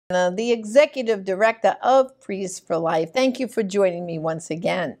The executive director of Priests for Life. Thank you for joining me once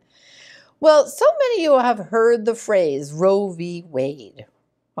again. Well, so many of you have heard the phrase Roe v. Wade,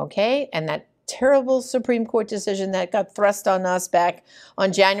 okay? And that terrible Supreme Court decision that got thrust on us back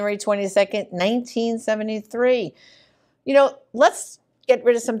on January 22nd, 1973. You know, let's get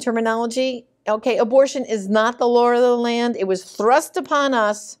rid of some terminology. Okay, abortion is not the law of the land. It was thrust upon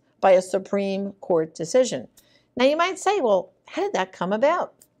us by a Supreme Court decision. Now, you might say, well, how did that come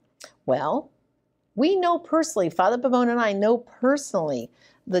about? Well, we know personally, Father Pavone and I know personally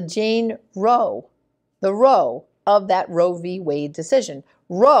the Jane Roe, the Roe of that Roe v. Wade decision.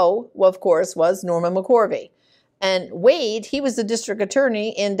 Roe, well, of course, was Norma McCorvey. And Wade, he was the district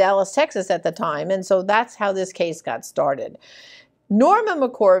attorney in Dallas, Texas at the time. And so that's how this case got started. Norma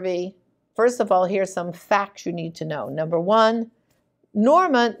McCorvey, first of all, here's some facts you need to know. Number one,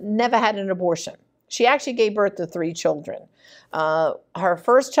 Norma never had an abortion. She actually gave birth to 3 children. Her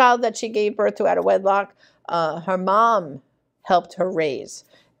first child that she gave birth to out of wedlock, her mom helped her raise.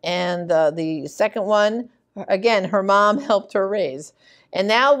 And the second one, again, her mom helped her raise. And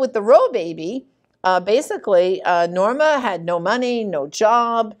now with the Roe baby, basically, Norma had no money, no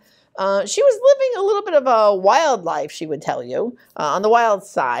job. She was living a little bit of a wild life, she would tell you, on the wild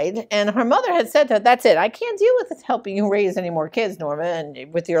side. And her mother had said to her, that's it. I can't deal with this helping you raise any more kids, Norma,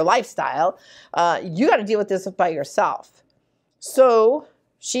 and with your lifestyle. You got to deal with this by yourself. So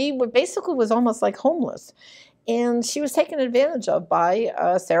she basically was almost like homeless. And she was taken advantage of by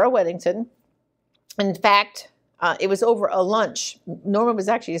Sarah Weddington. In fact, it was over a lunch. Norma was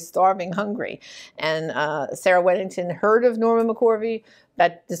actually starving hungry. And Sarah Weddington heard of Norma McCorvey,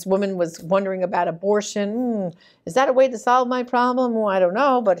 that this woman was wondering about abortion. Is that a way to solve my problem? Well, I don't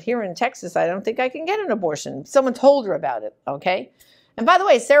know, but here in Texas, I don't think I can get an abortion. Someone told her about it, okay? And by the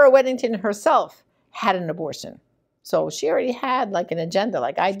way, Sarah Weddington herself had an abortion. So she already had like an agenda,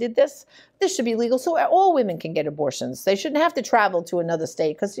 like I did this, this should be legal so all women can get abortions. They shouldn't have to travel to another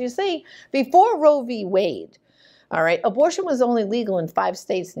state. Because you see, before Roe v. Wade, all right, abortion was only legal in 5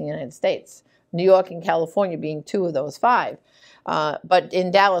 states in the United States, New York and California being 2 of those 5. But in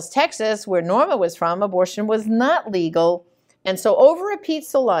Dallas, Texas, where Norma was from, abortion was not legal. And so over a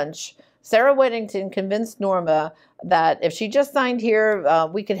pizza lunch, Sarah Weddington convinced Norma that if she just signed here,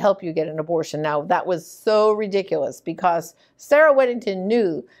 we could help you get an abortion. Now, that was so ridiculous because Sarah Weddington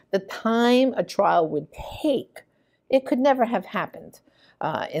knew the time a trial would take. It could never have happened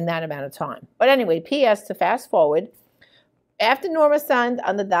in that amount of time. But anyway, P.S. to fast forward, after Norma signed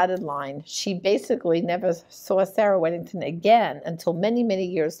on the dotted line, she basically never saw Sarah Weddington again until many, many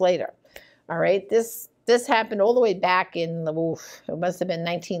years later. All right, this happened all the way back in, it must have been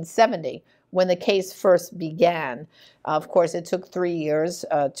 1970 when the case first began. Of course, it took 3 years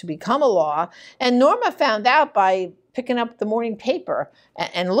to become a law. And Norma found out by picking up the morning paper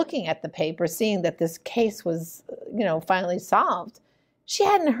and looking at the paper, seeing that this case was, finally solved. She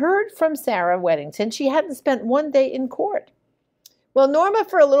hadn't heard from Sarah Weddington. She hadn't spent 1 day in court. Well, Norma,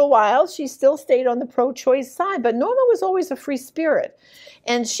 for a little while, she still stayed on the pro-choice side, but Norma was always a free spirit.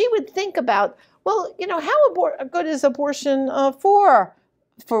 And she would think about, well, how good is abortion for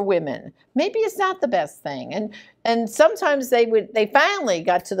women? Maybe it's not the best thing. And sometimes they finally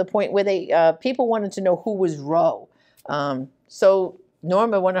got to the point where people wanted to know who was Roe. So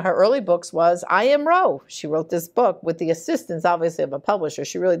Norma, one of her early books was I Am Roe. She wrote this book with the assistance, obviously, of a publisher.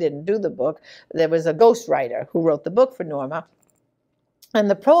 She really didn't do the book. There was a ghostwriter who wrote the book for Norma. And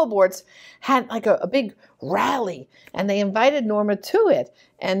the pro-aborts had like a big rally, and they invited Norma to it.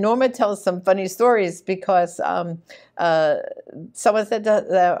 And Norma tells some funny stories because someone said to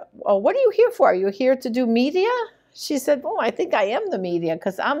her, oh, what are you here for? Are you here to do media? She said, oh, I think I am the media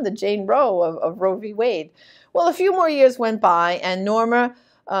because I'm the Jane Roe of Roe v. Wade. Well, a few more years went by, and Norma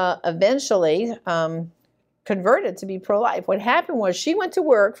eventually converted to be pro-life. What happened was she went to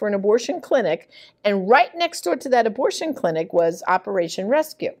work for an abortion clinic, and right next door to that abortion clinic was Operation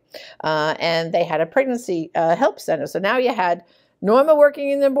Rescue. And they had a pregnancy help center. So now you had Norma working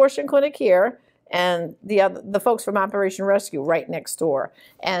in the abortion clinic here, and the folks from Operation Rescue right next door.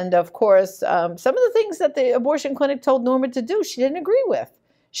 And of course, some of the things that the abortion clinic told Norma to do, she didn't agree with.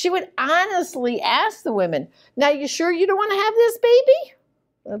 She would honestly ask the women, now you sure you don't want to have this baby?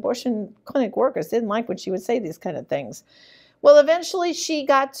 The abortion clinic workers didn't like when she would say these kind of things. Well, eventually she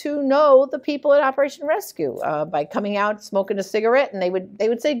got to know the people at Operation Rescue by coming out, smoking a cigarette, and they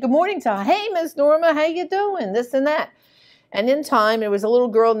would say good morning to her. Hey, Miss Norma, how you doing? This and that. And in time, there was a little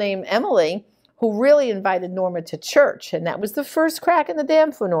girl named Emily who really invited Norma to church, and that was the first crack in the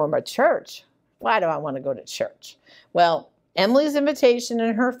dam for Norma. Church? Why do I want to go to church? Well, Emily's invitation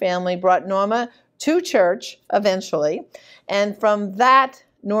and her family brought Norma to church eventually, and from that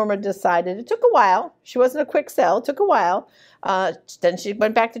Norma decided, it took a while. She wasn't a quick sell. It took a while. Then she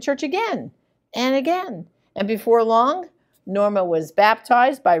went back to church again and again. And before long, Norma was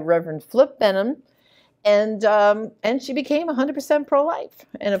baptized by Reverend Flip Benham, and she became 100% pro-life.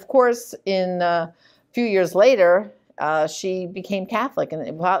 And of course, in a few years later, she became Catholic.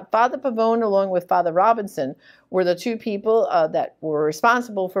 And Father Pavone, along with Father Robinson, were the two people that were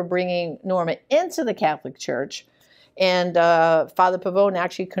responsible for bringing Norma into the Catholic Church. And Father Pavone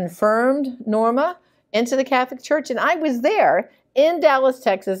actually confirmed Norma into the Catholic Church. And I was there in Dallas,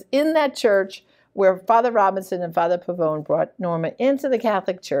 Texas, in that church where Father Robinson and Father Pavone brought Norma into the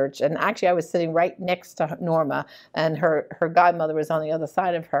Catholic Church. And actually, I was sitting right next to Norma, and her godmother was on the other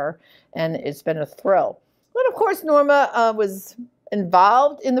side of her. And it's been a thrill. But of course, Norma was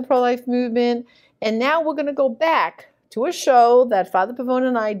involved in the pro-life movement. And now we're going to go back to a show that Father Pavone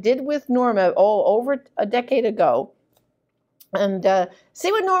and I did with Norma over a decade ago, and see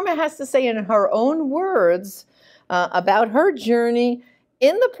what Norma has to say in her own words about her journey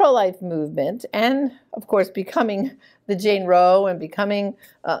in the pro-life movement, and of course becoming the Jane Roe and becoming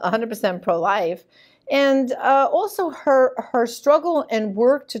 100% pro-life, and also her struggle and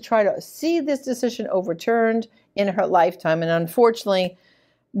work to try to see this decision overturned in her lifetime. And unfortunately,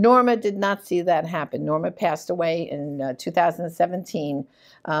 Norma did not see that happen. Norma passed away in 2017.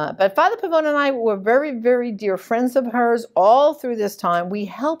 But Father Pavone and I were very, very dear friends of hers all through this time. We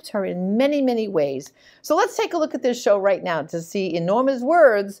helped her in many, many ways. So let's take a look at this show right now to see, in Norma's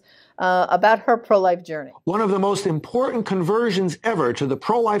words, about her pro-life journey. One of the most important conversions ever to the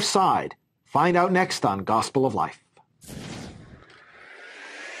pro-life side. Find out next on Gospel of Life.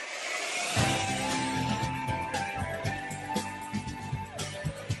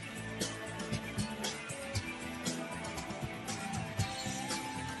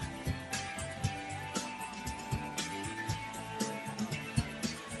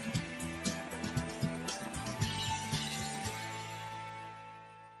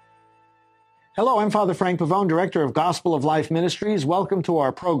 Hello, I'm Father Frank Pavone, Director of Gospel of Life Ministries. Welcome to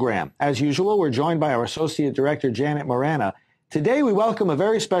our program. As usual, we're joined by our Associate Director, Janet Morana. Today, we welcome a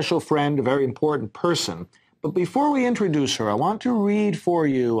very special friend, a very important person. But before we introduce her, I want to read for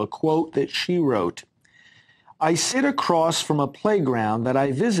you a quote that she wrote. I sit across from a playground that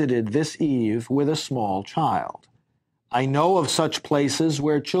I visited this eve with a small child. I know of such places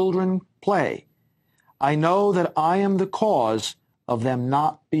where children play. I know that I am the cause of them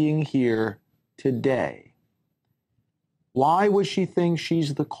not being here today. Why would she think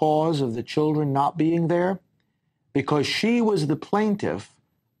she's the cause of the children not being there? Because she was the plaintiff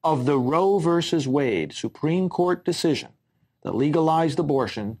of the Roe versus Wade Supreme Court decision that legalized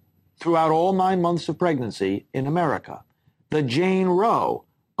abortion throughout all 9 months of pregnancy in America. The Jane Roe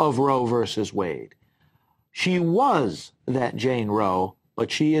of Roe versus Wade. She was that Jane Roe,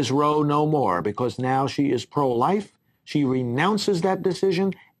 but she is Roe no more because now she is pro-life. She renounces that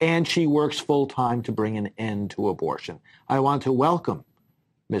decision, and she works full-time to bring an end to abortion. I want to welcome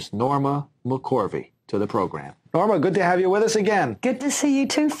Miss Norma McCorvey to the program. Norma, good to have you with us again. Good to see you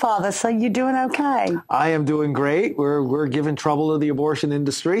too, Father. So you doing okay? I am doing great. We're giving trouble to the abortion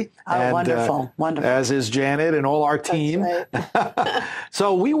industry. Oh, and, wonderful. As is Janet and all our team. Right.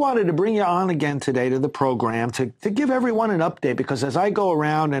 So we wanted to bring you on again today to the program to give everyone an update, because as I go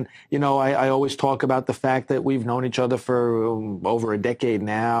around and, you know, I always talk about the fact that we've known each other for over a decade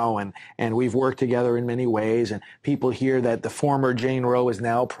now, and we've worked together in many ways, and people hear that the former Jane Roe is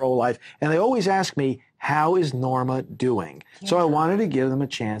now pro-life, and they always ask me, how is Norma doing? Yeah. So I wanted to give them a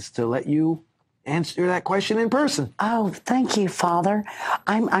chance to let you answer that question in person. Oh, thank you, Father.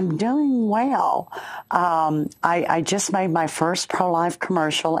 I'm doing well. I just made my first pro-life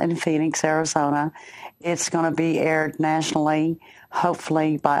commercial in Phoenix, Arizona. It's going to be aired nationally,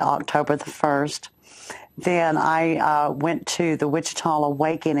 hopefully by October the 1st. Then I went to the Wichita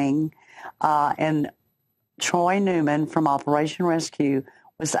Awakening, and Troy Newman from Operation Rescue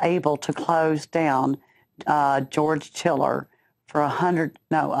was able to close down George Tiller for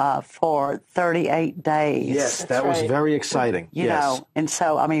 38 days. Yes, that was very exciting. You know, and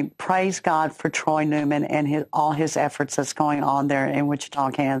so, I mean, praise God for Troy Newman and all his efforts that's going on there in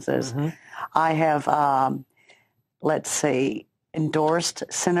Wichita, Kansas. Mm-hmm. I have, endorsed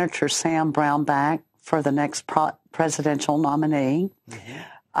Senator Sam Brownback for the next presidential nominee.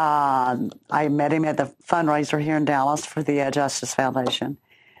 Mm-hmm. I met him at the fundraiser here in Dallas for the Justice Foundation,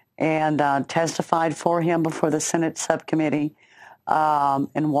 and testified for him before the Senate subcommittee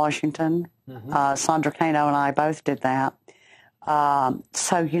in Washington. Mm-hmm. Sandra Cano and I both did that.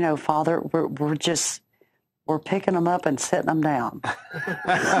 So, you know, Father, we're we're picking them up and setting them down.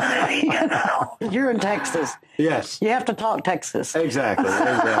 You're in Texas. Yes. You have to talk Texas. Exactly.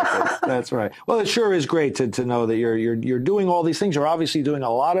 That's right. Well, it sure is great to know that you're doing all these things. You're obviously doing a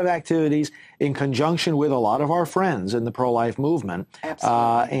lot of activities in conjunction with a lot of our friends in the pro-life movement.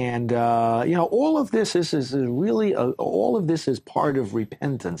 Absolutely. All of this is really all of this is part of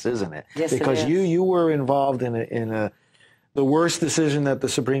repentance, isn't it? Yes, because it is. you were involved in the worst decision that the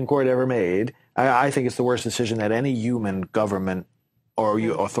Supreme Court ever made. I think it's the worst decision that any human government or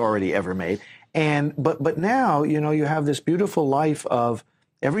authority ever made. But now, you have this beautiful life of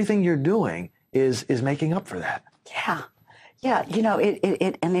everything you're doing is making up for that. Yeah.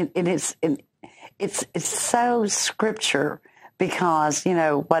 It's so scripture because,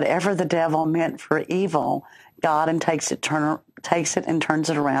 whatever the devil meant for evil, God takes it and turns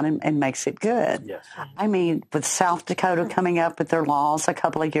it around and makes it good. Yes. I mean, with South Dakota coming up with their laws a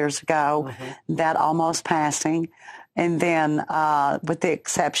couple of years ago, that almost passing, and then with the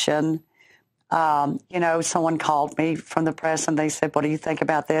exception, someone called me from the press and they said, "What do you think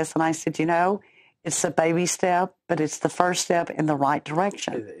about this?" And I said, it's a baby step, but it's the first step in the right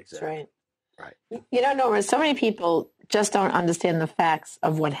direction. Exactly. That's right. Right. Norma, so many people just don't understand the facts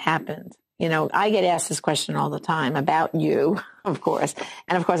of what happened. I get asked this question all the time about you, of course.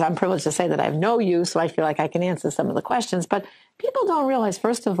 And of course, I'm privileged to say that I know you, so I feel like I can answer some of the questions. But people don't realize,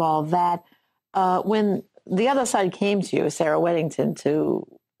 first of all, that when the other side came to you, Sarah Weddington, to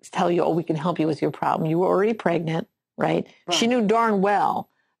tell you, we can help you with your problem, you were already pregnant, right? She knew darn well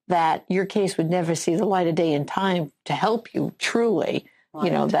that your case would never see the light of day in time to help you truly,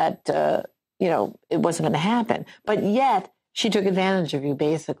 that, it wasn't going to happen. But yet, she took advantage of you,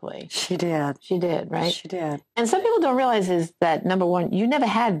 basically. She did. She did, right? She did. And some people don't realize is that, number one, you never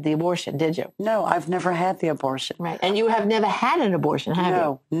had the abortion, did you? No, I've never had the abortion. Right. And you have never had an abortion, have you?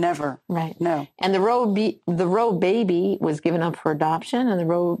 No, never. Right. No. And the Roe baby was given up for adoption, and the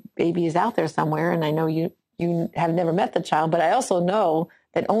Roe baby is out there somewhere. And I know you have never met the child, but I also know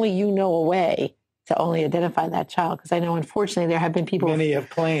that only you know a way to only identify that child, because I know, unfortunately, there have been people Many have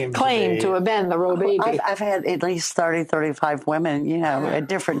claimed to have been the Roe baby. I've had at least 30, 35 women, at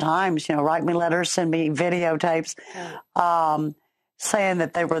different times, write me letters, send me videotapes, saying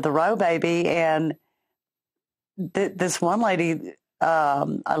that they were the Roe baby. And this one lady,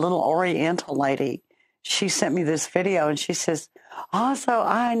 a little Oriental lady, she sent me this video and she says, "Oh, so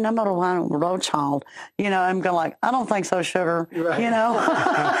I number one Roe child." I'm going like, "I don't think so, sugar." Right.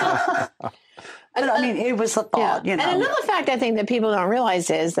 But I mean, it was a thought, And another fact I think that people don't realize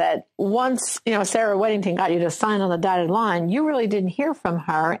is that once, Sarah Weddington got you to sign on the dotted line, you really didn't hear from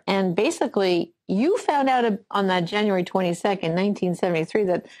her. And basically, you found out on that January 22nd, 1973,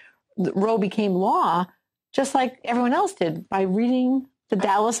 that Roe became law, just like everyone else did, by reading the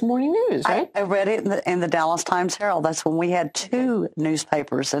Dallas Morning News, right? I read it in the Dallas Times-Herald. That's when we had two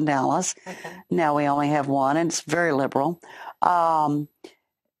newspapers in Dallas. Okay. Now we only have one, and it's very liberal.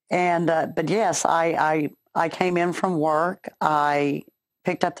 But yes, I came in from work. I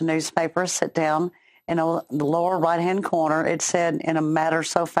picked up the newspaper, sat down, and in the lower right-hand corner, it said in a Matter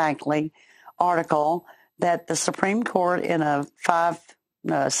So Factly article that the Supreme Court in a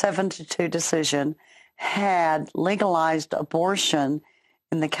 7-2 decision had legalized abortion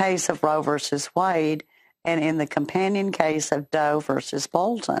in the case of Roe versus Wade and in the companion case of Doe versus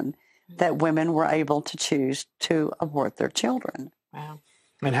Bolton, that women were able to choose to abort their children. Wow.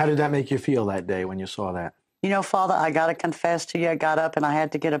 And how did that make you feel that day when you saw that? Father, I got to confess to you, I got up and I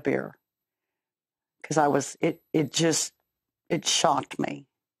had to get a beer because it shocked me.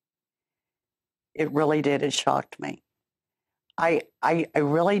 It really did. It shocked me. I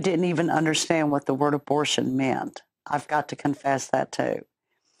really didn't even understand what the word abortion meant. I've got to confess that too.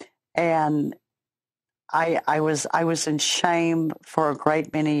 And I was in shame for a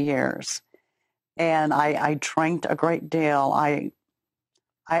great many years. And I drank a great deal. I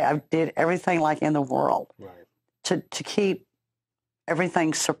did everything like in the world to keep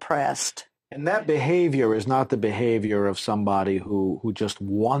everything suppressed. And that behavior is not the behavior of somebody who just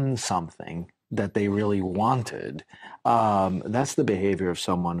won something that they really wanted. That's the behavior of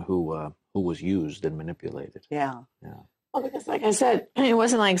someone who was used and manipulated. Yeah. Well, because like I said, it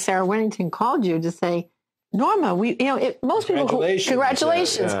wasn't like Sarah Weddington called you to say, "Norma, most people,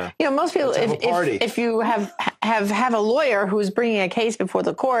 congratulations." Yeah. Most people, if you have a lawyer who's bringing a case before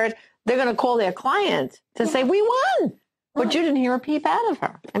the court, they're going to call their client to say, "We won." But you didn't hear a peep out of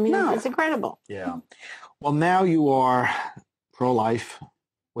her. I mean, it's incredible. Yeah. Well, now you are pro-life,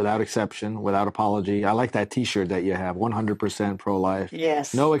 without exception, without apology. I like that T-shirt that you have, 100% pro-life.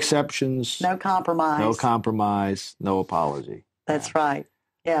 Yes. No exceptions. No compromise. No compromise. No apology. That's right.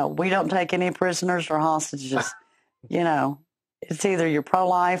 Yeah, we don't take any prisoners or hostages. You know, it's either you're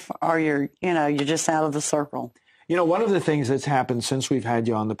pro-life or you're just out of the circle. You know, one of the things that's happened since we've had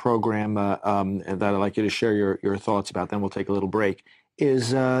you on the program that I'd like you to share your thoughts about, then we'll take a little break,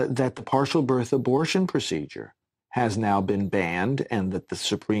 is that the partial birth abortion procedure has now been banned, and that the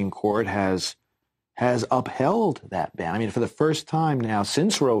Supreme Court has upheld that ban. I mean, for the first time now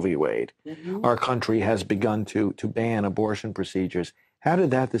since Roe v. Wade, our country has begun to ban abortion procedures. How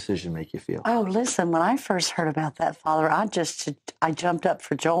did that decision make you feel? Oh, listen, when I first heard about that, Father, I jumped up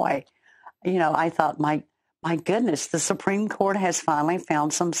for joy. You know, I thought, my goodness, the Supreme Court has finally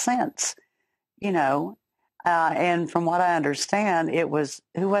found some sense, you know. And from what I understand, it was,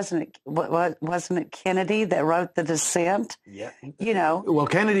 wasn't it Kennedy that wrote the dissent? Yeah. You know. Well,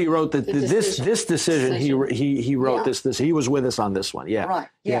 Kennedy wrote this decision. He wrote this. He was with us on this one. Yeah. Right.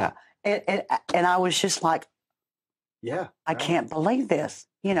 Yeah. And I was just like, yeah, I can't believe this.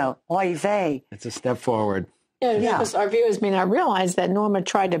 You know, oy vey. It's a step forward. Yeah, because our viewers may not realize that Norma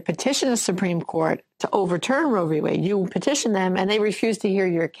tried to petition the Supreme Court to overturn Roe v. Wade. You petitioned them, and they refused to hear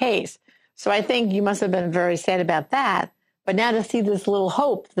your case. So I think you must have been very sad about that. But now to see this little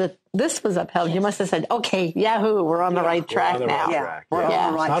hope that this was upheld, you must have said, okay, yahoo, we're on the right track now. We're on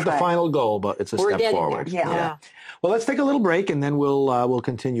the right track. It's not the final goal, but it's a step forward. Yeah. Well, let's take a little break, and then we'll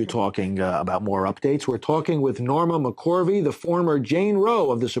continue talking about more updates. We're talking with Norma McCorvey, the former Jane Roe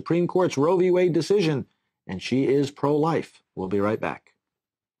of the Supreme Court's Roe v. Wade decision, and she is pro-life. We'll be right back.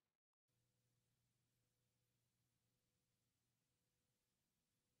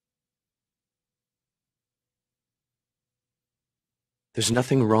 There's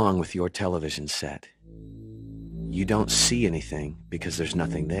nothing wrong with your television set. You don't see anything because there's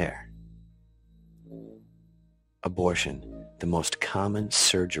nothing there. Abortion, the most common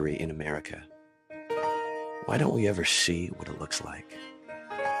surgery in America. Why don't we ever see what it looks like?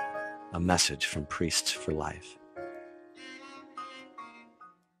 A message from Priests for Life.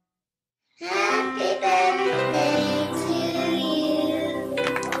 Happy birthday to you.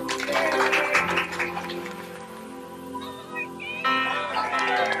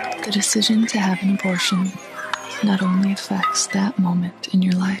 The decision to have an abortion not only affects that moment in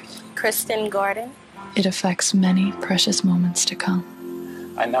your life, Kristen Gordon. it affects many precious moments to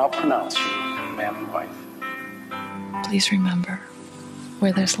come. I now pronounce you man and wife. Please remember,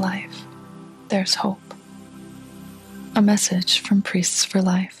 where there's life, there's hope. A message from Priests for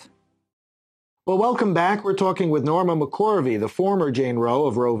Life. Well, welcome back. We're talking with Norma McCorvey, the former Jane Roe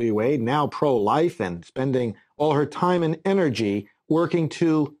of Roe v. Wade, now pro-life and spending all her time and energy working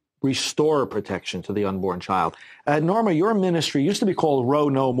to restore protection to the unborn child. Norma, your ministry used to be called Roe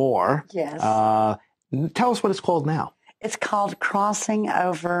No More. Yes. Tell us what it's called now. It's called Crossing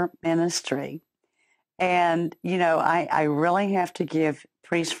Over Ministry. And, you know, I really have to give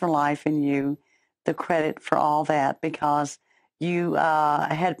Priests for Life and you the credit for all that, because you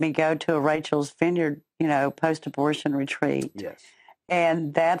had me go to a Rachel's Vineyard, you know, post-abortion retreat. Yes.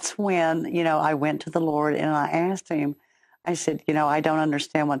 And that's when, you know, I went to the Lord and I asked him, I said, you know, I don't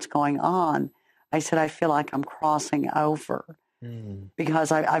understand what's going on. I said, I feel like I'm crossing over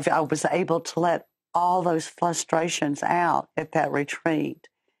because I was able to let all those frustrations out at that retreat,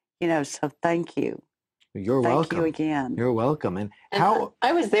 you know, so thank you. You're welcome. Thank you again. You're welcome. And And how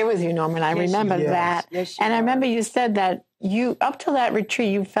I was there with you, Norman. I remember that. Yes, and I remember you said that you, up to that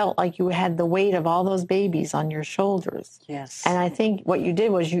retreat, you felt like you had the weight of all those babies on your shoulders. Yes. And I think what you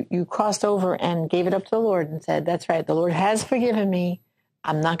did was you crossed over and gave it up to the Lord and said, that's right, the Lord has forgiven me.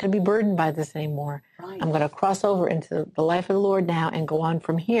 I'm not going to be burdened by this anymore. Right. I'm going to cross over into the life of the Lord now and go on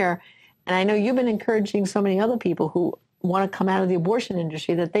from here. And I know you've been encouraging so many other people who want to come out of the abortion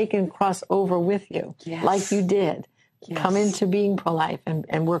industry that they can cross over with you, Yes. like you did. Yes. Come into being pro-life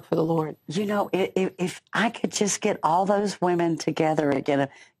and work for the Lord. You know, if I could just get all those women together again,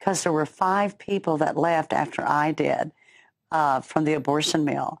 because there were 5 people that left after I did from the abortion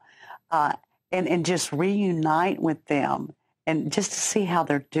mill, and just reunite with them and just to see how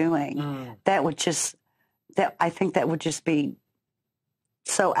they're doing, I think that would just be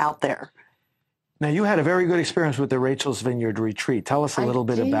so out there. now you had a very good experience with the Rachel's Vineyard retreat. Tell us a little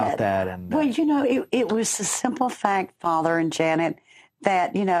bit about that. And Well, you know, it was the simple fact, Father and Janet,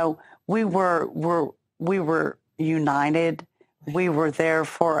 that, you know, we were united. We were there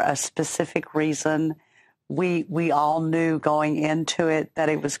for a specific reason. We all knew going into it that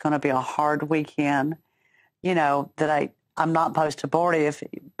it was going to be a hard weekend. You know, that I'm not post-abortive,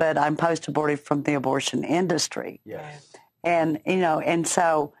 but I'm post-abortive from the abortion industry. yes. And, you know, and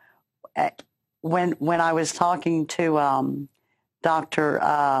so when I was talking to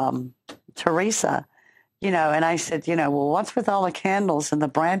Dr. Teresa, And I said, well, what's with all the candles and the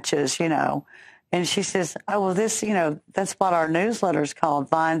branches, And she says, oh, well, this, that's what our newsletter is called,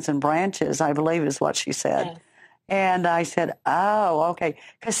 Vines and Branches, I believe is what she said. Yes. And I said, oh, okay.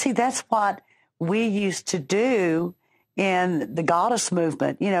 Because, see, that's what we used to do in the goddess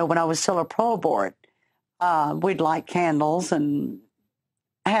movement, when I was still a pro board. We'd light candles and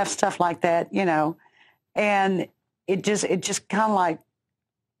have stuff like that, and it just kind of like,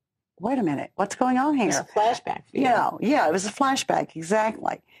 wait a minute, what's going on here? It's a flashback for you. Yeah, it was a flashback,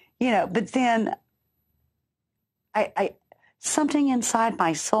 exactly. But then I something inside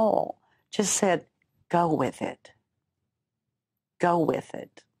my soul just said, go with it. Go with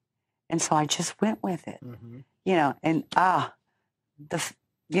it. And so I just went with it. And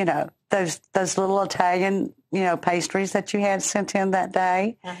those little Italian, pastries that you had sent in that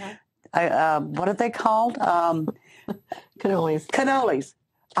day. What are they called? Cannolis. Cannolis.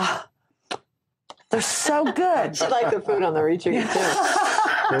 They're so good. She liked the food on the retreat, too.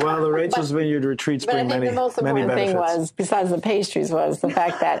 Well, the Rachel's Vineyard retreats bring many benefits. But I think the most important thing was, besides the pastries, was the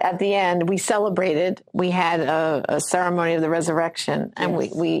fact that at the end we celebrated. We had a ceremony of the resurrection, and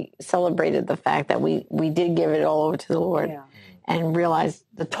we celebrated the fact that we did give it all over to the Lord and realized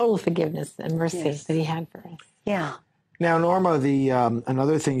the total forgiveness and mercy that He had for us. Yeah. Now, Norma,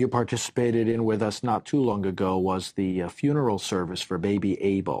 another thing you participated in with us not too long ago was the funeral service for baby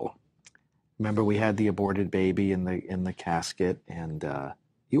Abel. Remember, we had the aborted baby in the casket, and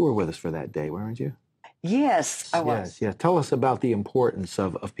you were with us for that day, weren't you? Yes, I was. Yes. Tell us about the importance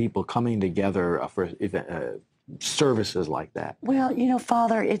of people coming together for services like that. Well,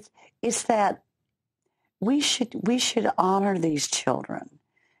 Father, it's that we should honor these children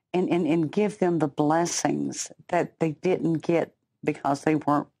and give them the blessings that they didn't get because they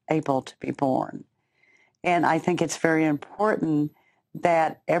weren't able to be born. And I think it's very important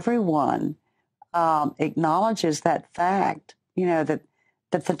that everyone acknowledges that fact, that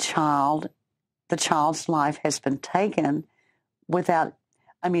the child's life has been taken without,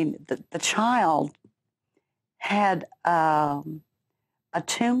 the child had a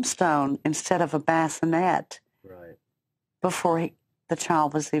tombstone instead of a bassinet before the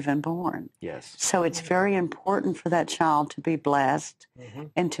child was even born. Yes. So it's very important for that child to be blessed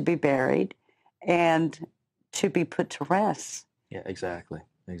and to be buried and to be put to rest. Yeah, exactly.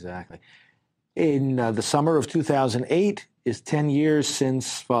 In the summer of 2008 is 10 years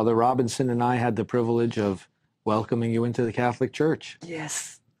since Father Robinson and I had the privilege of welcoming you into the Catholic Church.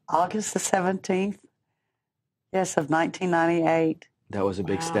 Yes, August the 17th, of 1998. That was a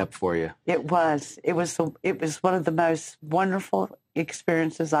big step for you. It was. It was one of the most wonderful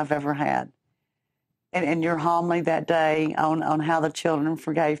experiences I've ever had. And your homily that day on how the children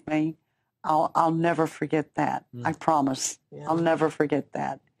forgave me, I'll never forget that. I promise. Yeah. I'll never forget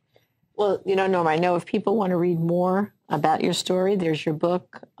that. Well, Norma, I know if people want to read more about your story, there's your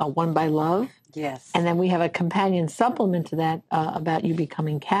book, One by Love. Yes. And then we have a companion supplement to that about you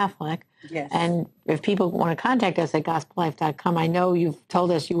becoming Catholic. Yes. And if people want to contact us at gospellife.com, I know you've told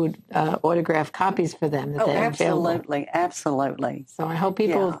us you would autograph copies for them. Absolutely. Absolutely. So I hope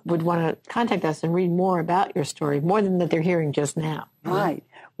people would want to contact us and read more about your story, more than that they're hearing just now. Right.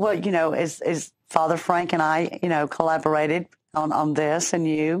 Well, as Father Frank and I, collaborated on this and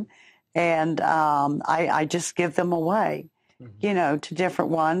you, and I just give them away, to different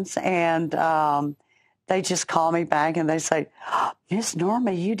ones. And they just call me back and they say, oh, Miss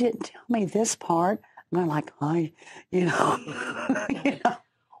Norma, you didn't tell me this part. And I'm like,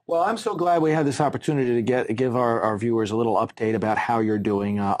 Well, I'm so glad we had this opportunity to give our viewers a little update about how you're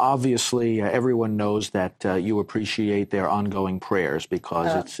doing. Obviously, everyone knows that you appreciate their ongoing prayers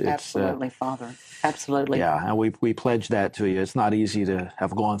because it's absolutely, Father, absolutely. Yeah, and we pledge that to you. It's not easy to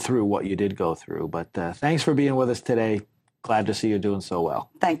have gone through what you did go through, but thanks for being with us today. Glad to see you doing so well.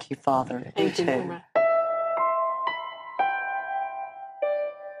 Thank you, Father. Okay. Thank you, Norma.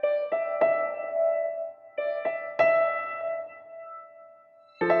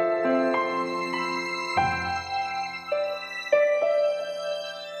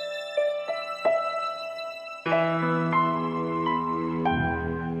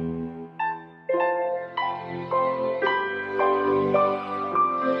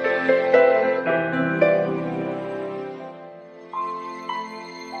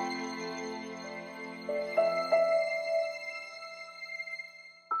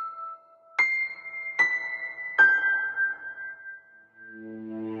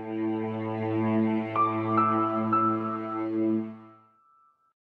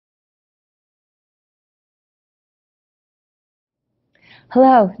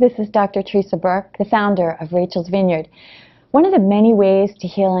 Hello, this is Dr. Teresa Burke, the founder of Rachel's Vineyard. One of the many ways to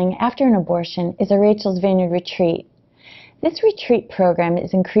healing after an abortion is a Rachel's Vineyard retreat. This retreat program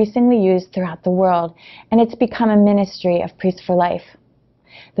is increasingly used throughout the world, and it's become a ministry of Priests for Life.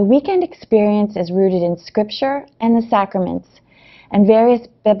 The weekend experience is rooted in Scripture and the sacraments, and various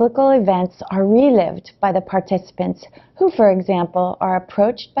biblical events are relived by the participants who, for example, are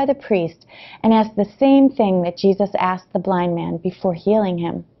approached by the priest and ask the same thing that Jesus asked the blind man before healing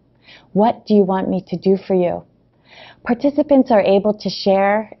him. What do you want me to do for you? Participants are able to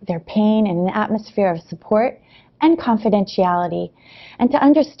share their pain in an atmosphere of support and confidentiality, and to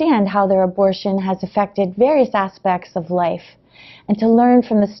understand how their abortion has affected various aspects of life, and to learn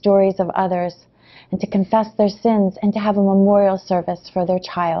from the stories of others, and to confess their sins, and to have a memorial service for their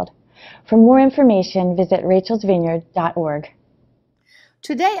child. For more information, visit rachelsvineyard.org.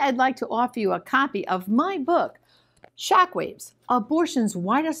 Today, I'd like to offer you a copy of my book, Shockwaves, Abortion's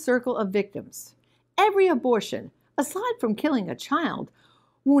Widest Circle of Victims. Every abortion, aside from killing a child,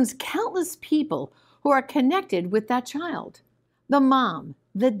 wounds countless people who are connected with that child. The mom,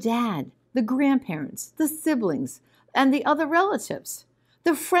 the dad, the grandparents, the siblings, and the other relatives,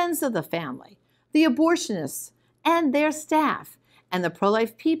 the friends of the family, the abortionists and their staff, and the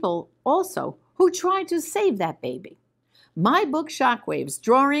pro-life people also who try to save that baby. My book, Shockwaves,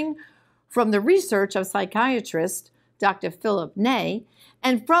 drawing from the research of psychiatrist Dr. Philip Ney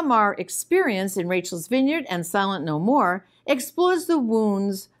and from our experience in Rachel's Vineyard and Silent No More, explores the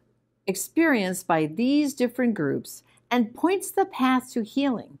wounds experienced by these different groups and points the path to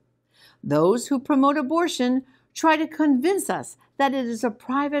healing. Those who promote abortion try to convince us that it is a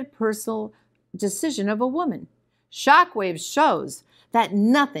private, personal decision of a woman. Shockwaves shows that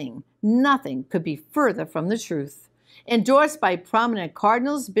nothing could be further from the truth. Endorsed by prominent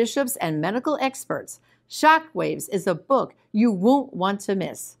cardinals, bishops, and medical experts, Shockwaves is a book you won't want to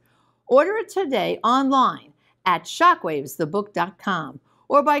miss. Order it today online at shockwavesthebook.com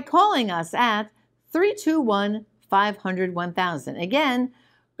or by calling us at 321-500-1000. Again,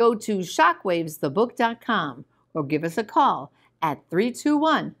 go to shockwavesthebook.com or give us a call at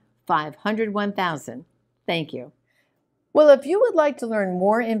 321-500-1000. Thank you. Well, if you would like to learn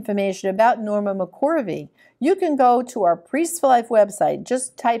more information about Norma McCorvey, you can go to our Priests for Life website.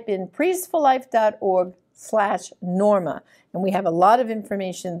 Just type in priestsforlife.org/Norma, and we have a lot of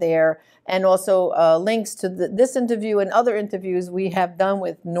information there, and also links to this interview and other interviews we have done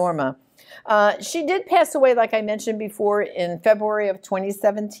with Norma. She did pass away, like I mentioned before, in February of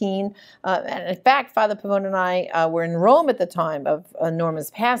 2017. And in fact, Father Pavone and I were in Rome at the time of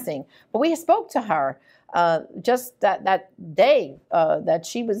Norma's passing, but we spoke to her just that day that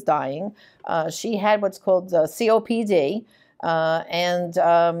she was dying. She had what's called COPD, and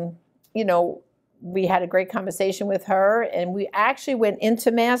you know, we had a great conversation with her, and we actually went into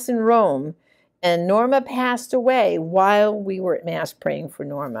Mass in Rome, and Norma passed away while we were at Mass praying for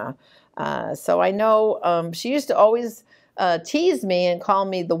Norma. So I know she used to always tease me and call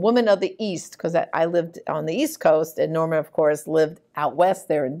me the woman of the East, because I lived on the East Coast, and Norma, of course, lived out west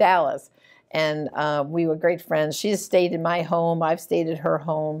there in Dallas. And we were great friends. She stayed in my home. I've stayed at her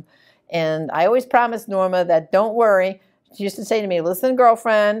home. And I always promised Norma that, don't worry. She used to say to me, listen,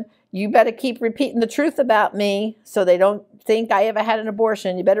 girlfriend, you better keep repeating the truth about me so they don't think I ever had an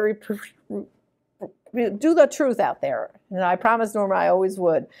abortion. You better do the truth out there. And I promised Norma I always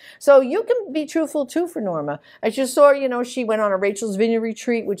would. So you can be truthful too for Norma. As you saw, you know, she went on a Rachel's Vineyard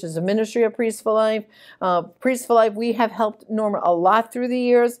retreat, which is a ministry of Priests for Life. Priests for Life, we have helped Norma a lot through the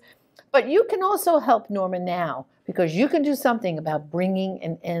years. But you can also help Norma now, because you can do something about bringing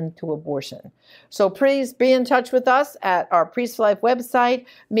an end to abortion. So please be in touch with us at our Priests for Life website.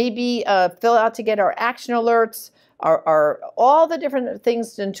 Maybe fill out to get our action alerts, all the different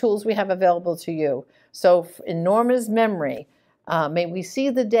things and tools we have available to you. So in Norma's memory, may we see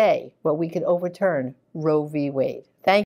the day where we could overturn Roe v. Wade. Thank you.